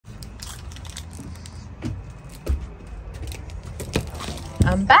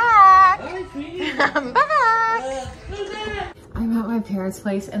I'm back. I'm back. I'm at my parents'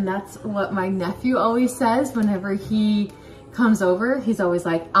 place, and that's what my nephew always says whenever he comes over. He's always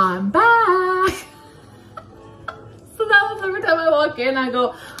like, I'm back. So that was every time I walk in, I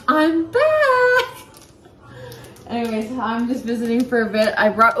go, I'm back. Anyways, I'm just visiting for a bit. I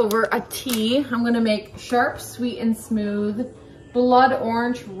brought over a tea. I'm gonna make sharp, sweet, and smooth blood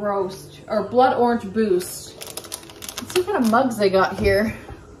orange roast, or blood orange boost. Let's see what kind of mugs they got here.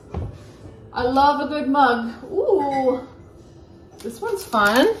 I love a good mug. Ooh, this one's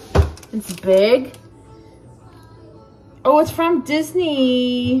fun. It's big. Oh, it's from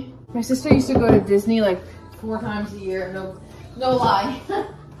Disney. My sister used to go to Disney like 4 times a year. No lie.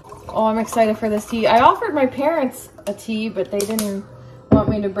 Oh, I'm excited for this tea. I offered my parents a tea, but they didn't want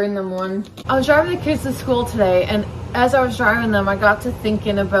me to bring them one. I was driving the kids to school today, and as I was driving them, I got to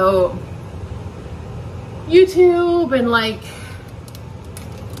thinking about YouTube and, like,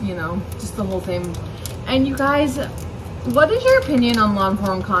 you know, just the whole thing. And you guys, what is your opinion on long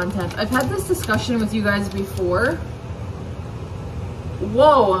form content? I've had this discussion with you guys before.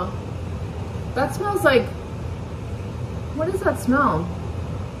 Whoa, that smells like, what does that smell?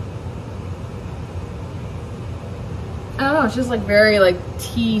 I don't know, it's just like very like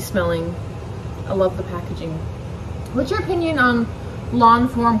tea smelling. I love the packaging. What's your opinion on long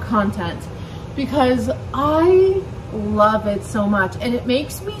form content? Because I love it so much, and it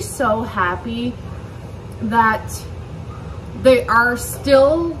makes me so happy that there are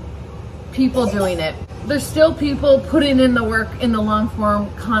still people doing it. There's still people putting in the work in the long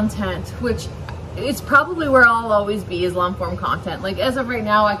form content, which it's probably where I'll always be, is long form content. Like as of right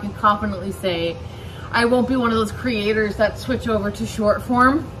now, I can confidently say I won't be one of those creators that switch over to short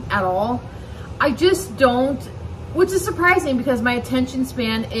form at all. I just don't, which is surprising because my attention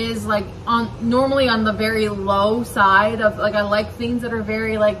span is like normally on the very low side of, like, I like things that are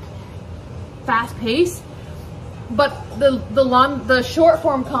very like fast paced, but the short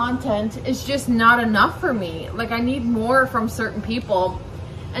form content is just not enough for me. Like I need more from certain people,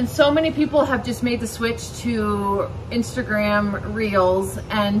 and so many people have just made the switch to Instagram Reels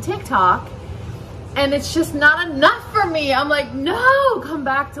and TikTok, and it's just not enough for me. I'm like, no, come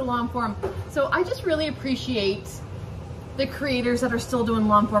back to long form. So I just really appreciate the creators that are still doing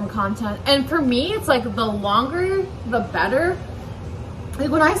long form content. And for me, it's like the longer, the better. Like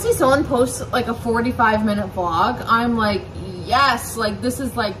when I see someone post like a 45-minute vlog, I'm like, yes, like this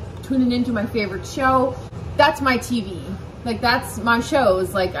is like tuning into my favorite show. That's my TV. Like that's my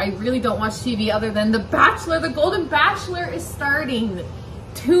shows. Like I really don't watch TV other than The Bachelor. The Golden Bachelor is starting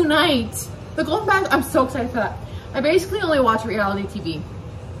tonight. The Golden Bachelor, I'm so excited for that. I basically only watch reality TV,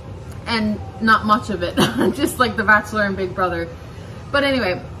 and not much of it. Just like The Bachelor and Big Brother. But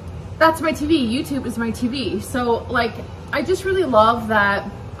anyway, that's my TV. YouTube is my TV. So like, I just really love that.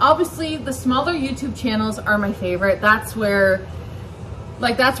 Obviously the smaller YouTube channels are my favorite. That's where,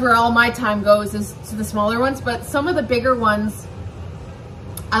 like, that's where all my time goes, is to the smaller ones. But some of the bigger ones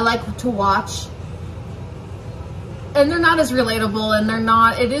I like to watch, and they're not as relatable, and they're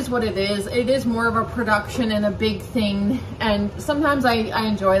not, it is what it is. It is more of a production and a big thing, and sometimes I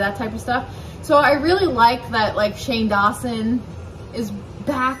enjoy that type of stuff. So I really like that, like, Shane Dawson is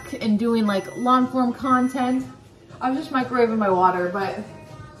back and doing like long form content. I was just microwaving my water, but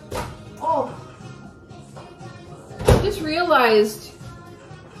oh, I just realized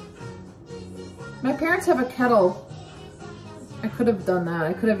my parents have a kettle. I could have done that.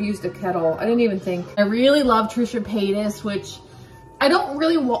 I could have used a kettle. I didn't even think. I really love Trisha Paytas, which I don't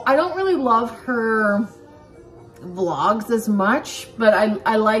really love her vlogs as much, but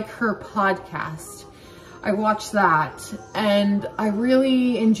I like her podcast. I watch that, and I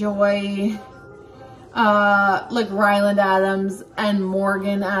really enjoy like Ryland Adams and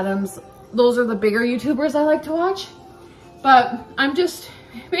Morgan Adams. Those are the bigger YouTubers I like to watch. But I'm just,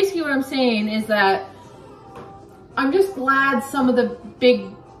 basically what I'm saying is that I'm just glad some of the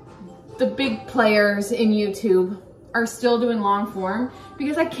big players in YouTube are still doing long form,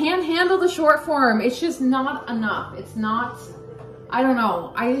 because I can't handle the short form. It's just not enough. It's not, I don't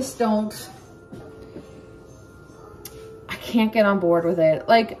know. I just don't, I can't get on board with it.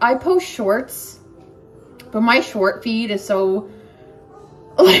 Like, I post shorts, but my short feed is so,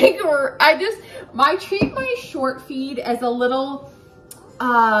 like, I treat my short feed as a little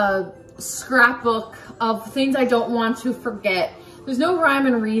scrapbook of things I don't want to forget. There's no rhyme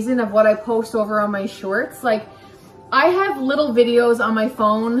and reason of what I post over on my shorts. Like, I have little videos on my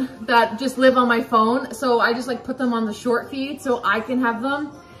phone that just live on my phone, so I just like put them on the short feed so I can have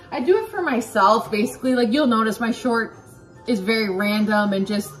them. I do it for myself, basically. Like, you'll notice my short is very random and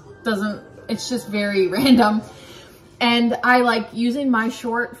just doesn't, it's just very random. And I like using my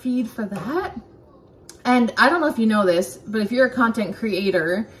short feed for that. And I don't know if you know this, but if you're a content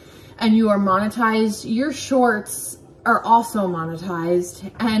creator and you are monetized, your shorts are also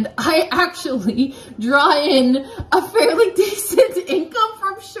monetized. And I actually draw in a fairly decent income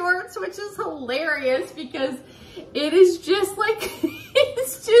from shorts, which is hilarious because it is just like,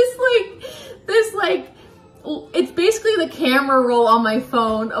 it's just like this, like, it's basically the camera roll on my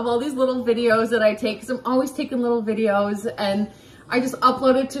phone of all these little videos that I take, because I'm always taking little videos, and I just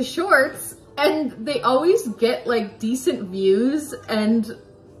upload it to shorts, and they always get like decent views, and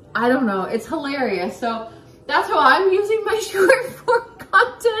I don't know, it's hilarious. So that's how I'm using my short form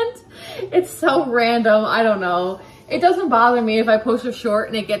content. It's so random, I don't know. It doesn't bother me if I post a short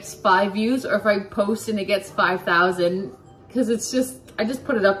and it gets 5 views, or if I post and it gets 5,000, because it's just, I just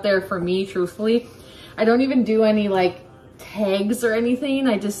put it up there for me, truthfully. I don't even do any like tags or anything.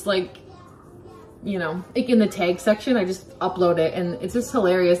 I just like, you know, like in the tag section, I just upload it, and it's just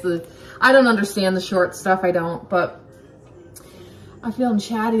hilarious. I don't understand the short stuff, I don't, but I'm feeling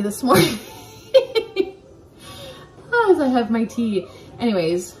chatty this morning as I have my tea.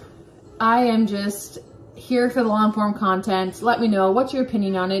 Anyways, I am just here for the long form content. Let me know, what's your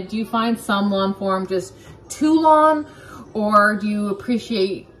opinion on it? Do you find some long form just too long, or do you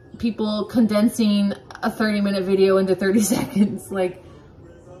appreciate people condensing a 30-minute video into 30 seconds? Like,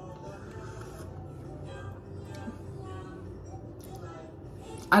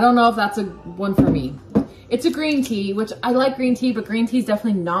 I don't know if that's a one for me. It's a green tea, which I like green tea, but green tea is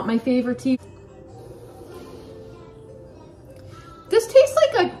definitely not my favorite tea. This tastes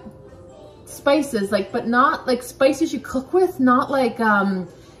like a spices, like, but not like spices you cook with, not like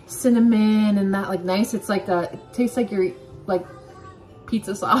cinnamon and that, like nice. It's like it tastes like your like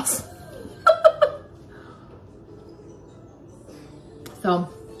pizza sauce. So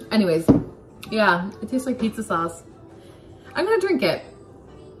anyways, yeah, it tastes like pizza sauce. I'm gonna drink it.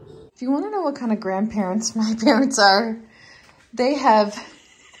 If you want to know what kind of grandparents my parents are, they have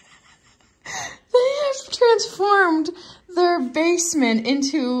transformed their basement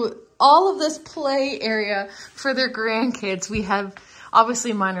into all of this play area for their grandkids. We have,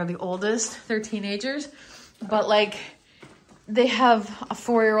 obviously mine are the oldest, they're teenagers, but like they have a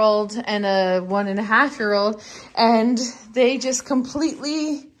 4-year-old and a 1.5-year-old, and they just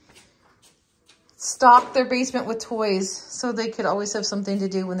completely stocked their basement with toys so they could always have something to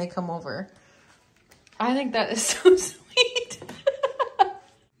do when they come over. I think that is so sweet.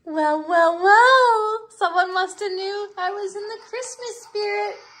 Well, well, well. Someone must have knew I was in the Christmas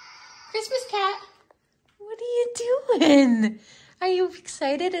spirit. Christmas cat, what are you doing? Are you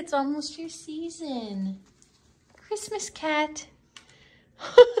excited? It's almost your season. Christmas cat.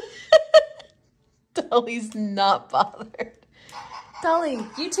 Dolly's not bothered. Dolly,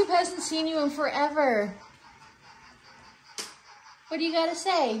 YouTube hasn't seen you in forever. What do you gotta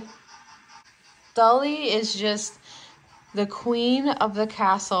say? Dolly is just the queen of the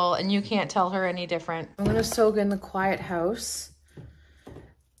castle, and you can't tell her any different. I'm gonna soak in the quiet house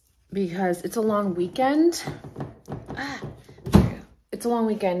because it's a long weekend. It's a long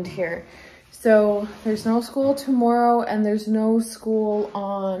weekend here. So there's no school tomorrow, and there's no school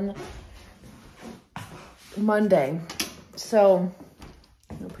on Monday. So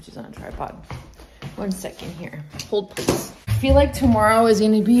I'm gonna put this on a tripod. 1 second here. Hold please. I feel like tomorrow is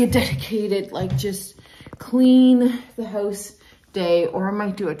gonna be a dedicated, like, just clean the house day, or I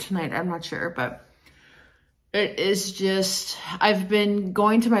might do it tonight, I'm not sure, but it is just, I've been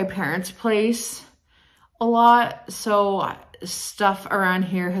going to my parents' place a lot, so stuff around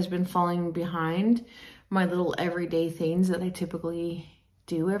here has been falling behind my little everyday things that I typically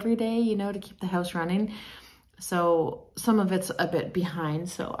do every day, you know, to keep the house running. So some of it's a bit behind,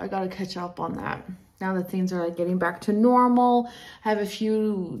 so I gotta catch up on that. Now that things are like getting back to normal, I have a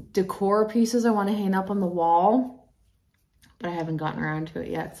few decor pieces I want to hang up on the wall, but I haven't gotten around to it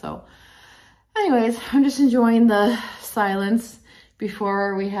yet. So anyways, I'm just enjoying the silence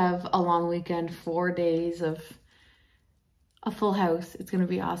before we have a long weekend, 4 days of a full house. It's gonna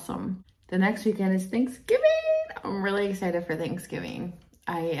be awesome. The next weekend is Thanksgiving. I'm really excited for Thanksgiving.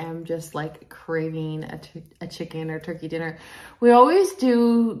 I am just like craving a chicken or turkey dinner. We always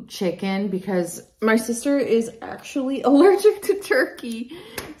do chicken because my sister is actually allergic to turkey.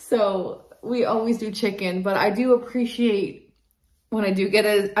 So we always do chicken, but I do appreciate when I do get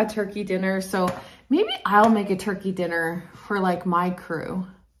a turkey dinner. So maybe I'll make a turkey dinner for like my crew.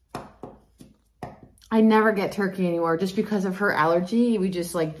 I never get turkey anymore just because of her allergy. We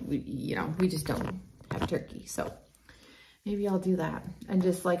just like, you know, we just don't have turkey. So maybe I'll do that and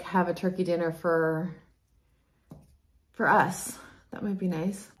just like have a turkey dinner for us. That might be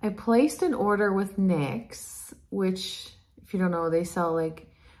nice. I placed an order with NYX which if you don't know, they sell like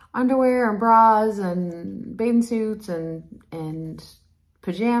underwear and bras and bathing suits and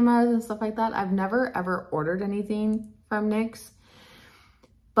pajamas and stuff like that. I've never ever ordered anything from NYX,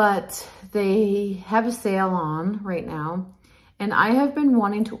 but they have a sale on right now. And I have been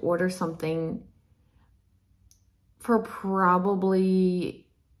wanting to order something for probably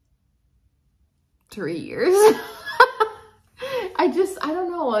 3 years. I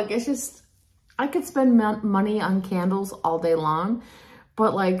don't know, like it's just, I could spend money on candles all day long,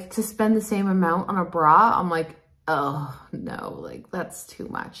 but like to spend the same amount on a bra, I'm like, oh no, like that's too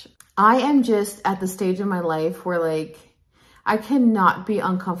much. I am just at the stage in my life where like, I cannot be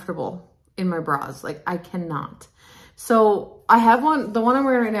uncomfortable in my bras. Like I cannot. So I have one, the one I'm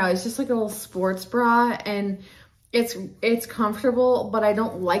wearing right now is just like a little sports bra, and it's comfortable, but I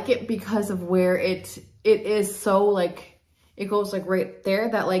don't like it because of where it is so like, it goes like right there,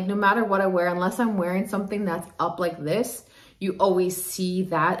 that like no matter what I wear, unless I'm wearing something that's up like this, you always see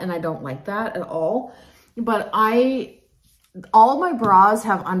that, and I don't like that at all. But all my bras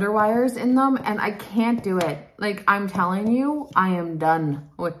have underwires in them, and I can't do it. Like I'm telling you, I am done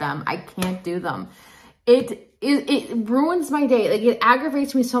with them. I can't do them. It ruins my day. Like it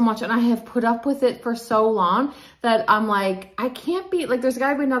aggravates me so much, and I have put up with it for so long that I'm like, I can't be like, there's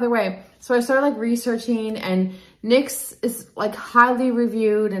gotta be another way. So I started like researching, and NYX is like highly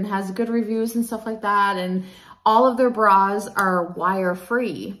reviewed and has good reviews and stuff like that. And all of their bras are wire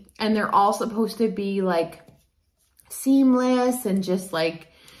free, and they're all supposed to be like seamless and just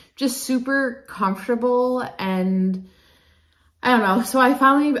super comfortable. And I don't know. So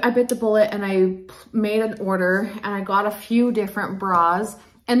I bit the bullet, and I made an order, and I got a few different bras,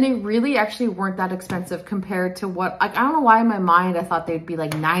 and they really actually weren't that expensive compared to what, like, I don't know why in my mind I thought they'd be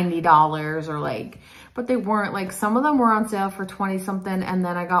like $90 or like, but they weren't. Like some of them were on sale for 20 something. And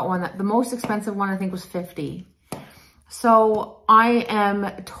then I got one that the most expensive one I think was 50. So I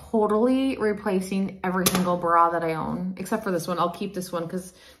am totally replacing every single bra that I own, except for this one. I'll keep this one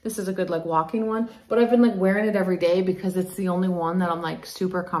because this is a good like walking one, but I've been like wearing it every day because it's the only one that I'm like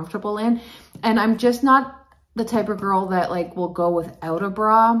super comfortable in. And I'm just not the type of girl that like will go without a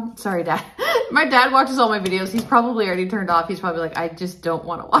bra. Sorry, Dad. My dad watches all my videos. He's probably already turned off. He's probably like, I just don't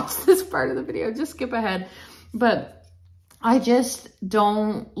want to watch this part of the video. Just skip ahead. But I just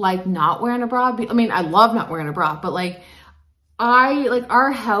don't like not wearing a bra. I mean, I love not wearing a bra, but like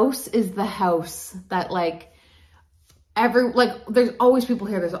our house is the house that like there's always people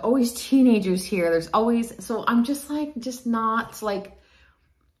here. There's always teenagers here. There's always, so I'm just like, just not like,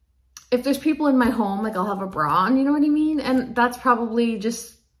 if there's people in my home, like I'll have a bra on, you know what I mean? And that's probably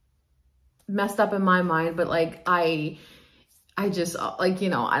just messed up in my mind, but like I just like, you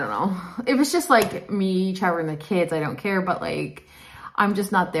know, I don't know. If it's just like me, Trevor, and the kids, I don't care, but like I'm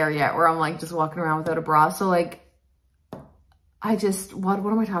just not there yet where I'm like just walking around without a bra. So like I just, what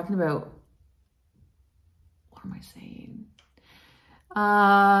am I talking about? What am I saying?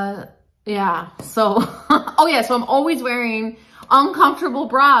 Yeah. So, oh yeah. So I'm always wearing uncomfortable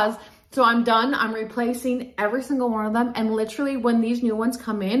bras. So I'm done. I'm replacing every single one of them. And literally when these new ones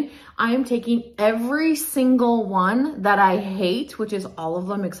come in, I am taking every single one that I hate, which is all of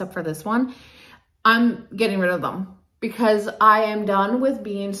them except for this one. I'm getting rid of them because I am done with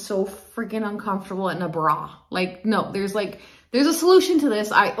being so freaking uncomfortable in a bra. Like, no, there's a solution to this.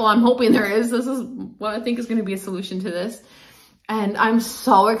 Well, I'm hoping there is. This is what I think is going to be a solution to this. And I'm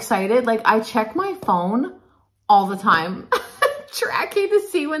so excited. Like I check my phone all the time. Tracking to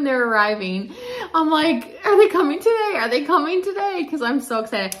see when they're arriving. I'm like, are they coming today? Are they coming today? Because I'm so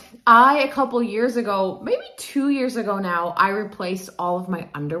excited. A couple years ago, maybe 2 years ago now, I replaced all of my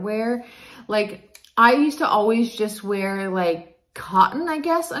underwear. Like I used to always just wear like cotton, I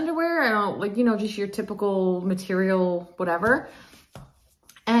guess, underwear. I don't like, you know, just your typical material, whatever.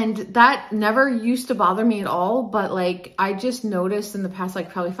 And that never used to bother me at all. But like, I just noticed in the past,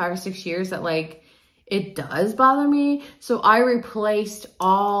 like probably 5 or 6 years that like, it does bother me. So I replaced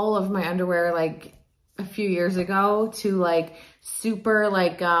all of my underwear like a few years ago to like super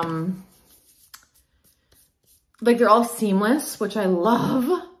like they're all seamless, which I love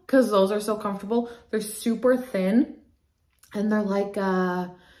because those are so comfortable. They're super thin and they're like, I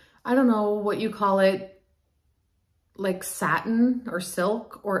don't know what you call it, like satin or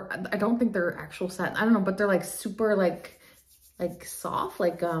silk, or I don't think they're actual satin. I don't know, but they're like super like soft,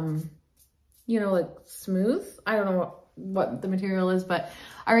 like, you know, like smooth. I don't know what the material is, but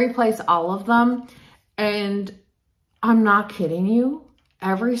I replace all of them. And I'm not kidding you.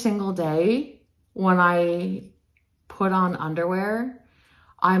 Every single day when I put on underwear,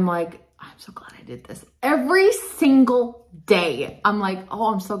 I'm like, I'm so glad I did this. Every single day, I'm like,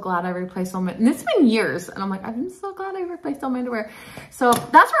 oh, I'm so glad I replaced all my, and it's been years, and I'm like, I'm so glad I replaced all my underwear. So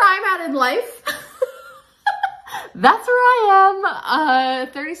that's where I'm at in life. That's where I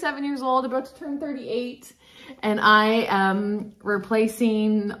am, 37 years old, about to turn 38. And I am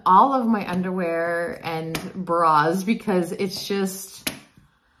replacing all of my underwear and bras because it's just,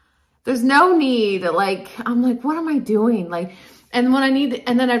 there's no need. Like, I'm like, what am I doing? Like, and when I need,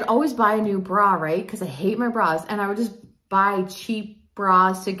 and then I'd always buy a new bra, right? Because I hate my bras. And I would just buy cheap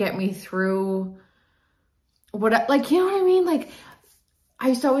bras to get me through what, like, you know what I mean? Like, I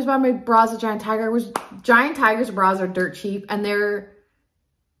used to always buy my bras at Giant Tiger. Giant Tiger's bras are dirt cheap, and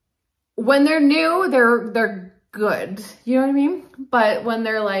when they're new, they're good. You know what I mean? But when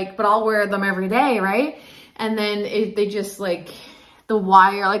they're like, but I'll wear them every day, right? And then they just like, the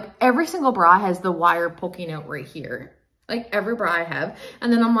wire, like every single bra has the wire poking out right here. Like every bra I have.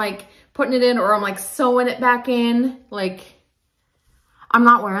 And then I'm like putting it in, or I'm like sewing it back in. Like, I'm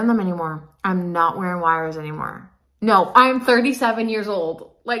not wearing them anymore. I'm not wearing wires anymore. No, I'm 37 years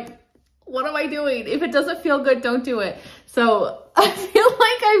old. Like, what am I doing? If it doesn't feel good, don't do it. So I feel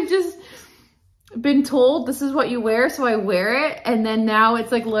like I've just been told this is what you wear, so I wear it. And then now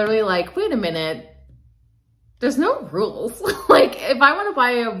it's like literally like, wait a minute. There's no rules. Like, if I want to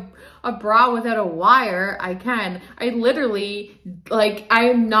buy a bra without a wire, I can. I literally, like, I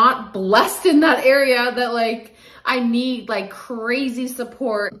am not blessed in that area that, like, I need, like, crazy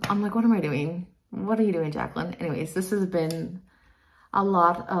support. I'm like, what am I doing? What are you doing, Jaclyn? Anyways, this has been a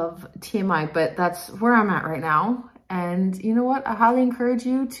lot of TMI, but that's where I'm at right now. And you know what? I highly encourage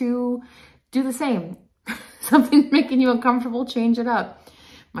you to do the same. Something's making you uncomfortable, change it up.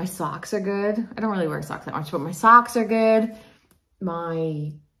 My socks are good. I don't really wear socks that much, but my socks are good.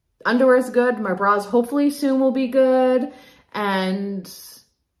 My underwear is good. My bras hopefully soon will be good. And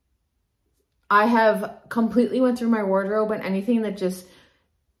I have completely went through my wardrobe, and anything that just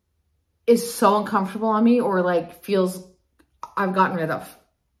is so uncomfortable on me or like feels, I've gotten rid of.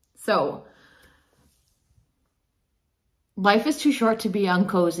 So life is too short to be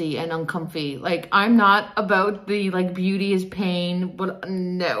uncozy and uncomfy. Like, I'm not about the like beauty is pain, but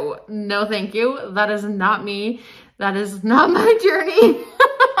no, thank you. That is not me. That is not my journey.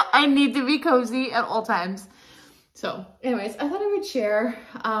 I need to be cozy at all times. So anyways, I thought I would share.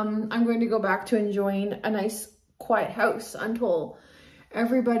 I'm going to go back to enjoying a nice quiet house until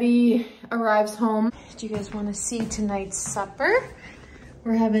everybody arrives home. Do you guys want to see tonight's supper?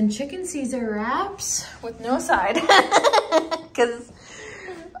 We're having chicken Caesar wraps with no side. Because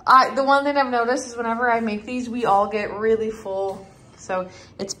the one thing I've noticed is whenever I make these, we all get really full. So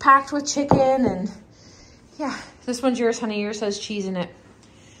it's packed with chicken, and yeah. This one's yours, honey. Yours has cheese in it.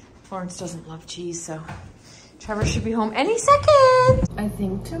 Florence doesn't love cheese, so Trevor should be home any second. I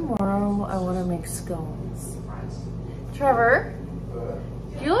think tomorrow I want to make scones. Trevor,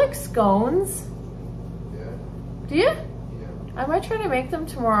 do you like scones? Yeah. Do you? I might try to make them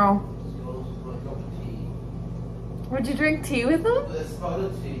tomorrow. Would you drink tea with them? Let's start a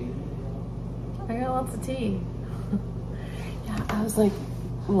tea. I got lots of tea. Yeah, I was like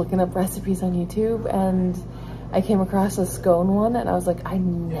looking up recipes on YouTube, and I came across a scone one, and I was like, I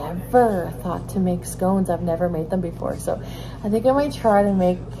never thought to make scones. I've never made them before. So I think I might try to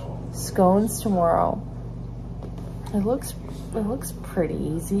make scones tomorrow. It looks pretty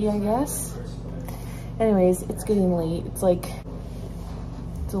easy, I guess. Anyways, it's getting late. It's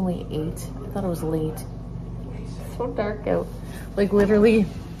only 8. I thought it was late. It's so dark out. Like literally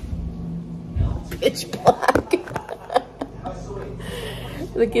pitch black.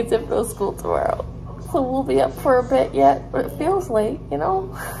 The kids have no school tomorrow. So we'll be up for a bit yet, but it feels late, you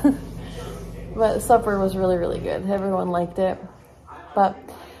know? But supper was really, really good. Everyone liked it. But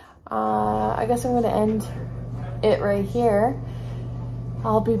I guess I'm gonna end it right here.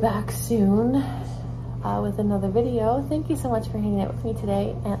 I'll be back soon with another video. Thank you so much for hanging out with me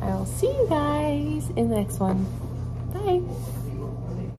today, and I will see you guys in the next one. Bye.